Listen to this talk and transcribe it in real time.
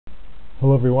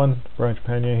Hello everyone,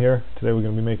 Trepanier here. Today we're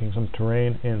going to be making some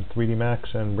terrain in 3D Max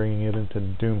and bringing it into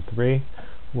Doom 3.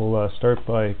 We'll start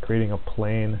by creating a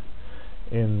plane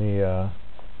in the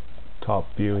top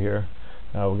view here.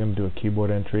 We're going to do a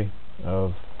keyboard entry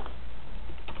of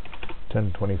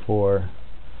 1024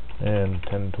 and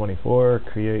 1024,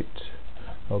 create.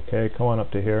 Okay, come on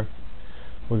up to here.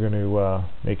 We're going to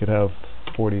make it have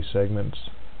 40 segments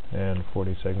and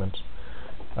 40 segments.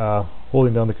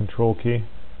 Holding down the control key,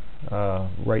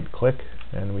 right click,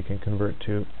 and we can convert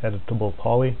to Editable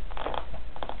Poly.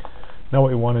 Now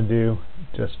what we want to do,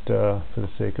 just for the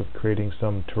sake of creating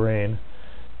some terrain,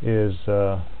 is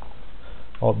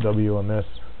Alt W on this,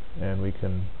 and we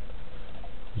can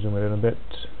zoom it in a bit.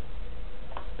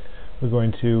 We're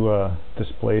going to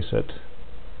displace it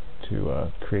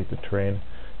to create the terrain.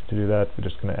 To do that, we're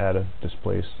just going to add a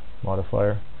Displace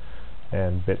Modifier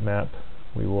and bitmap.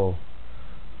 We will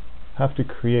have to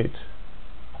create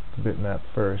the bitmap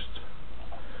first,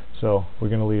 so we're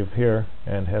going to leave here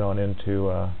and head on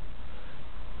into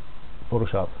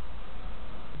Photoshop.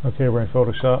 Okay, we're in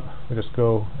Photoshop. We just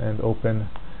go and open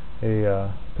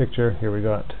a picture. Here we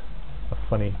got a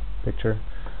funny picture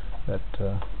that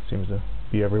seems to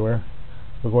be everywhere.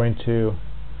 We're going to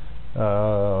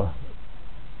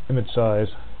image size,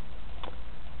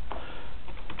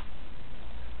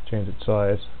 change its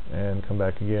size, and come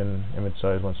back again, image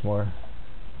size once more,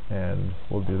 and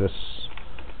we'll do this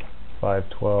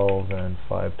 512 and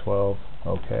 512.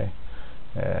 Okay,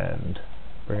 and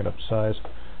bring it up to size.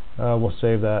 We'll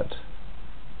save that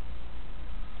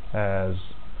as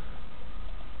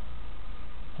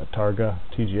a Targa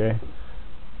TGA.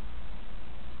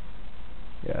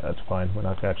 Yeah, that's fine. We're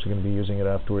not actually going to be using it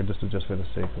afterward. This is just for the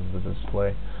sake of the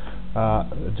display,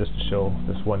 just to show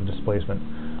this one displacement.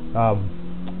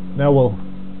 Now we'll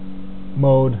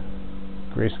mode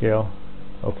grayscale.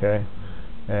 Okay,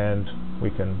 and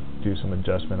we can do some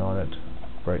adjustment on it,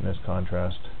 brightness,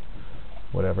 contrast,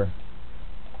 whatever,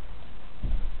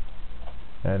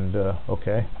 and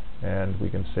okay, and we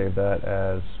can save that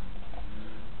as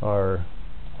our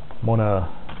Mona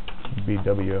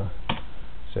BW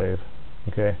save.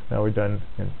 Okay, now we're done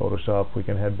in Photoshop. We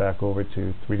can head back over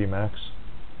to 3D Max.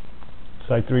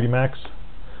 Side 3D Max,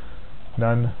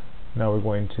 done. Now we're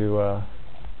going to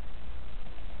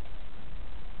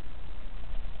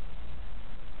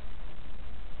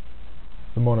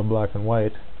the Mona black and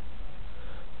white,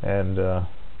 and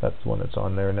that's the one that's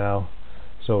on there now,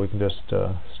 so we can just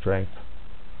strength,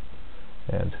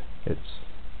 and it's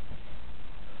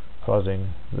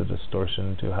causing the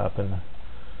distortion to happen.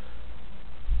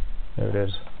 There it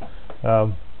is.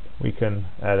 We can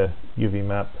add a UV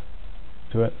map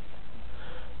to it,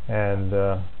 and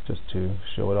just to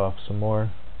show it off some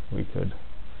more, we could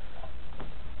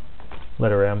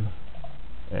letter M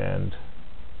and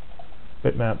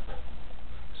bitmap,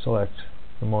 select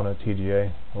the Mona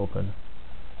TGA, open,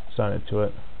 assign it to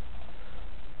it,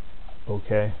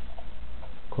 OK,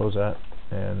 close that,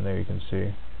 and there you can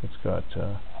see it's got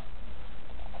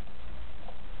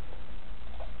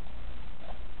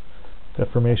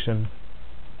deformation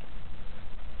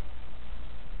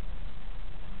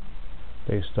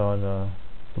based on the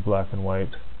black and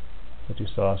white that you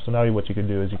saw. So now what you could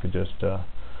do is you could just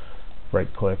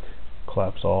right click,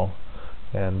 collapse all,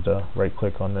 and right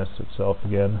click on this itself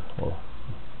again. We'll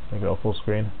make it all full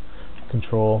screen.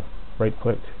 Control, right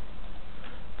click,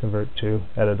 convert to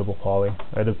Editable Poly,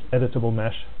 Editable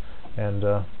Mesh, and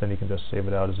then you can just save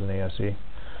it out as an ASE.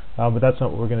 But that's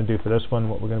not what we're going to do for this one.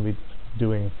 What we're going to be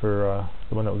doing for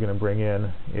the one that we're going to bring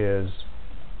in is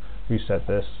reset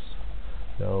this.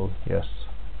 So yes,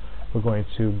 we're going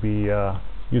to be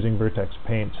using Vertex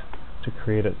Paint to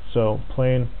create it. So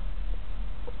plain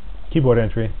keyboard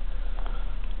entry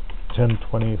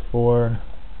 1024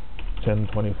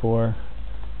 1024,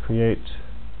 create.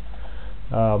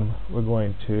 We're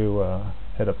going to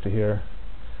head up to here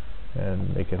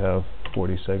and make it have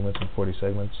 40 segments and 40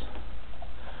 segments.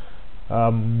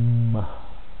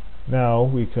 Now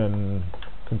we can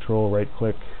control right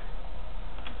click,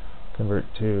 convert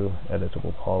to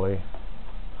Editable Poly,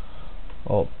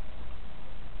 Alt,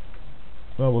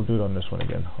 well, we'll do it on this one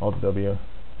again, Alt W,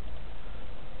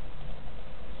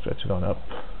 stretch it on up.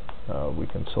 We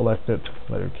can select it,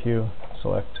 letter Q,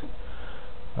 select.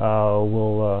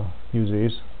 We'll use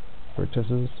these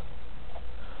vertices.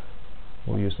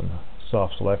 We'll use some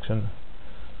soft selection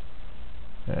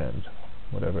and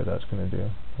whatever that's going to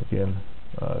do. Again,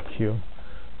 Q,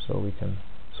 so we can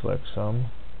select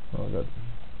some. Oh, we got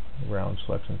round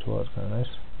selection tool, that's kind of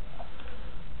nice.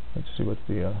 Let's see what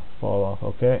the fall off.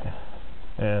 Okay,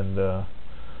 and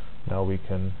now we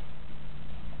can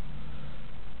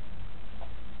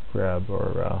grab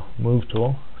our move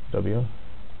tool, W,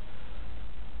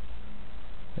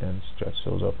 and stretch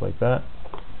those up like that,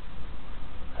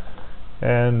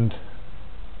 and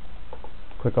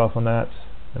click off on that,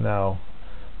 and now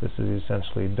this is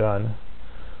essentially done.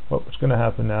 What's going to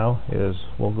happen now is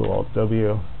we'll go Alt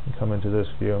W and come into this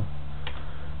view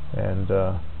and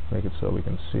make it so we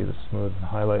can see the smooth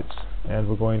highlights, and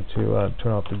we're going to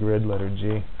turn off the grid, letter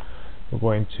G. We're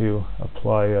going to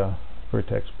apply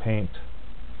Vertex Paint.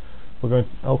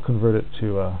 I'll convert it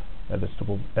to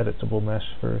editable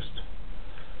mesh first.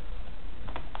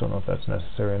 Don't know if that's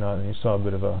necessary or not, and you saw a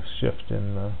bit of a shift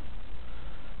in the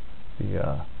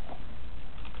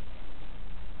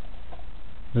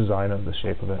design of the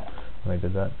shape of it when I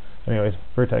did that. Anyways,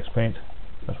 Vertex Paint,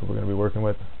 that's what we're going to be working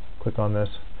with. Click on this.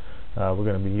 We're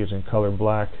going to be using color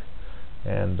black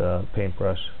and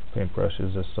paintbrush. Paintbrush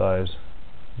is the size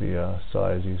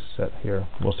you set here.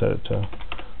 We'll set it to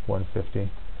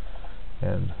 150,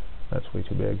 and that's way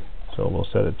too big, so we'll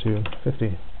set it to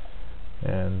 50,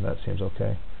 and that seems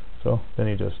okay. So then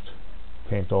you just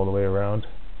paint all the way around,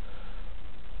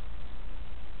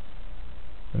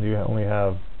 and you only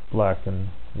have black and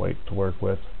white to work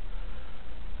with.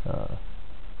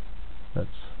 That's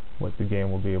what the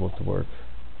game will be able to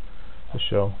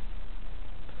show.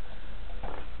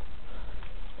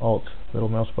 Alt, little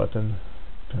mouse button,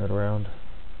 turn it around,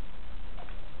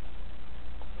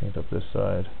 paint up this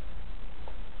side.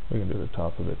 We can do the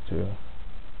top of it too.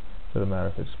 Doesn't matter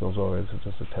if it spills over, it's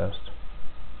just a test.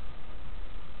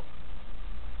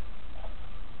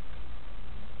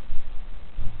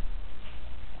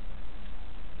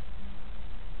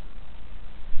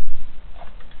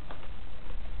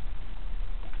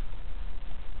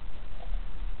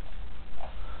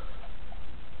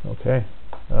 Okay,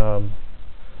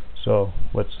 so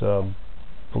what's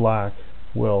black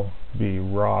will be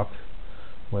rock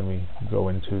when we go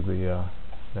into the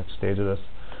next stage of this.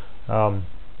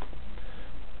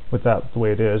 With that the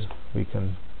way it is, we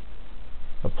can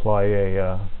apply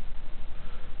a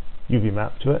UV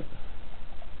map to it,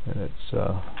 and it's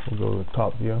we'll go to the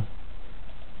top view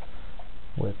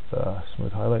with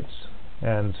smooth highlights,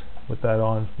 and with that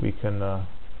on we can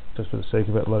just for the sake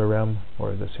of it, letter M,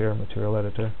 or this here, material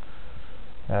editor,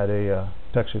 add a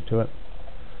texture to it.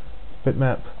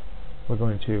 Bitmap, we're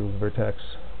going to Vertex,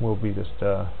 we'll be just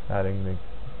adding the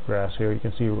grass here. You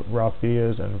can see Rock V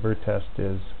is, and Vertex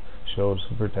shows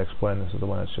Vertex Blend. This is the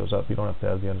one that shows up. You don't have to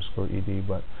add the underscore ED,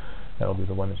 but that'll be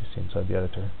the one that you see inside the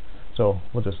editor. So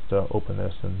we'll just open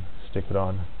this and stick it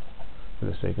on for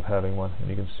the sake of having one, and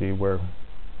you can see where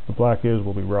the black is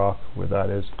will be rock, where that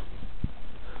is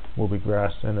will be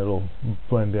grass, and it'll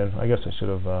blend in. I guess I should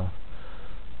have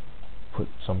put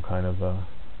some kind of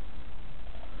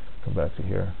come back to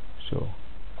here, show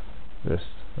this.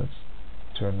 Let's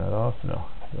turn that off. No,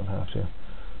 you don't have to.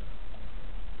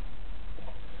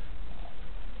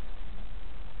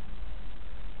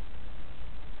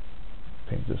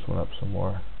 Paint this one up some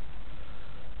more,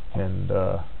 and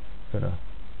gonna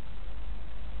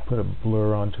put a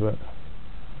blur onto it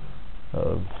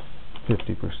of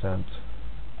 50%.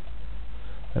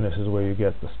 And this is where you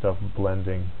get the stuff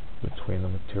blending between the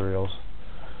materials.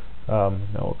 Now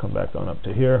we'll come back on up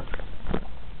to here,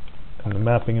 and the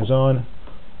mapping is on.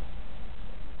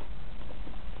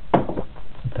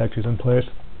 The texture's in place.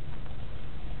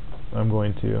 I'm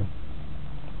going to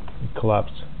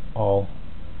collapse all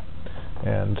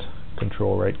and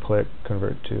control right click,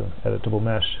 convert to editable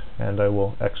mesh, and I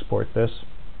will export this.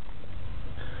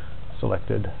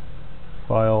 Selected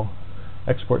file,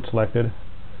 export selected,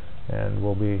 and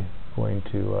we'll be going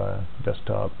to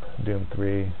desktop, Doom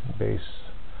 3, base,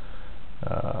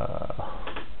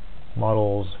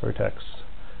 models, Vertex,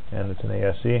 and it's an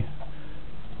ASE.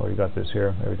 Oh, you got this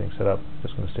here, everything set up.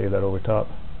 Just going to save that over top.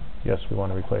 Yes, we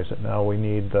want to replace it. Now we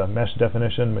need the mesh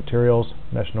definition, materials,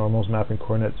 mesh normals, mapping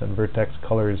coordinates, and vertex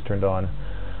colors turned on.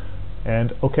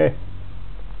 And okay,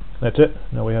 that's it.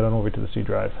 Now we head on over to the C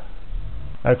drive.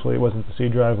 Actually, it wasn't the C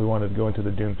drive. We wanted to go into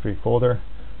the Doom 3 folder,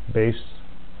 base,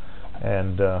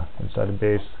 and inside of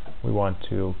base we want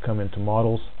to come into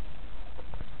models,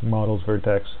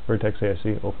 Vertex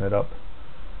ASE, open it up.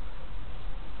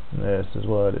 And this is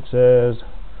what it says.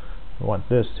 We want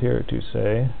this here to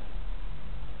say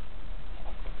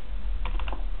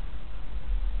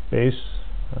base.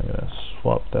 I'm going to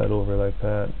swap that over like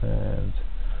that, and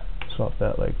swap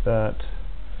that like that,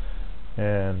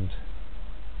 and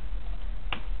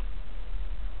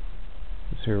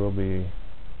this here will be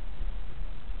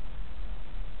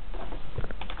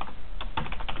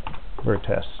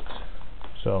Vertex.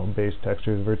 So base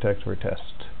textures, Vertex,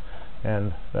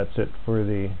 and that's it for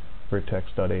the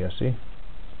vertex.ase.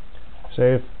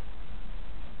 Save,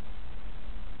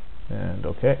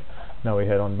 OK. Now we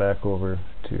head on back over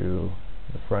to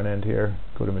the front end here,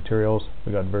 go to materials,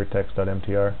 we got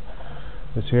vertex.mtr.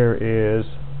 This here is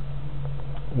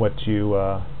what you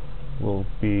will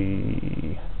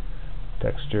be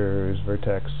textures,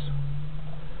 vertex.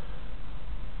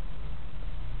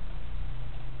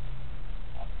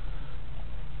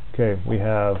 Okay, we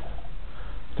have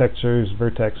textures,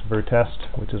 vertex,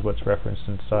 vertest, which is what's referenced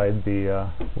inside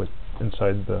the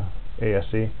inside the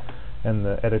ASC, and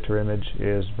the editor image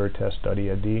is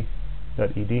vertest.ed,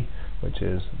 which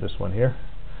is this one here,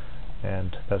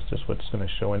 and that's just what's going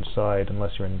to show inside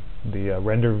unless you're in the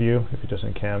render view. If you're just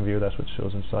in cam view, that's what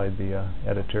shows inside the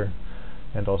editor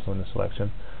and also in the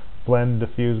selection. Blend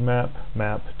diffuse map,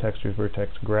 textures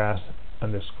vertex grass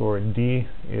 _ D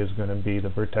is going to be the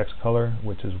vertex color,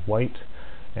 which is white,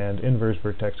 and inverse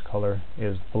vertex color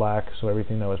is black, so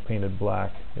everything that was painted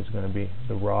black is going to be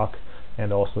the rock,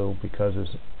 and also because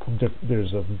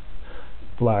there's a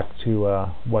black to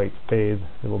white fade,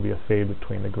 there will be a fade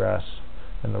between the grass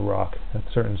and the rock at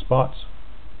certain spots.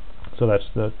 So that's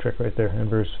the trick right there.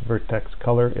 Inverse vertex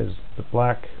color is the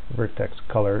black, vertex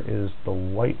color is the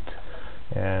white,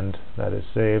 and that is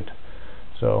saved.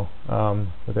 So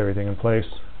with everything in place,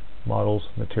 models,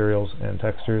 materials, and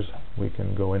textures, we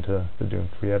can go into the Doom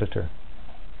 3 editor.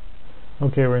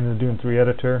 Okay, we're in the Doom 3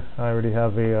 editor. I already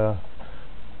have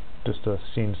just a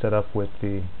scene set up with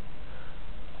the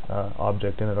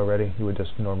object in it already. You would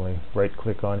just normally right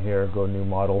click on here, go new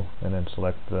model, and then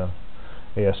select the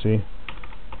ASC.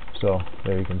 So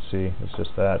there you can see it's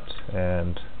just that,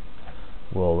 and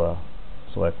we'll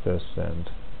select this and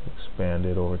expand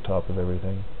it over top of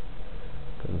everything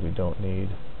because we don't need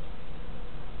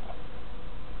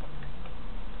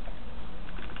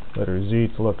letter Z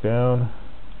to look down.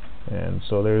 And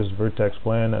so there's vertex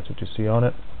blend, that's what you see on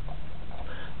it.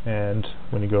 And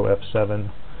when you go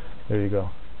F7, there you go.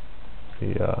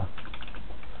 The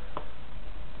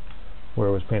where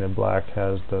it was painted black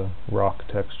has the rock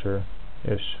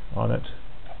texture-ish on it.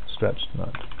 Stretched,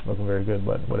 not looking very good,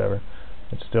 but whatever.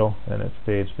 It's still, and it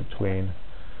fades between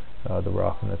the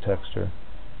rock and the texture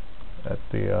at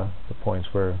the points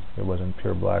where it wasn't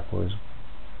pure black, it was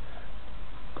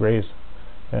grays.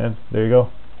 And there you go.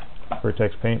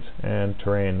 Vertex Paint and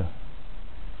terrain.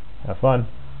 Have fun.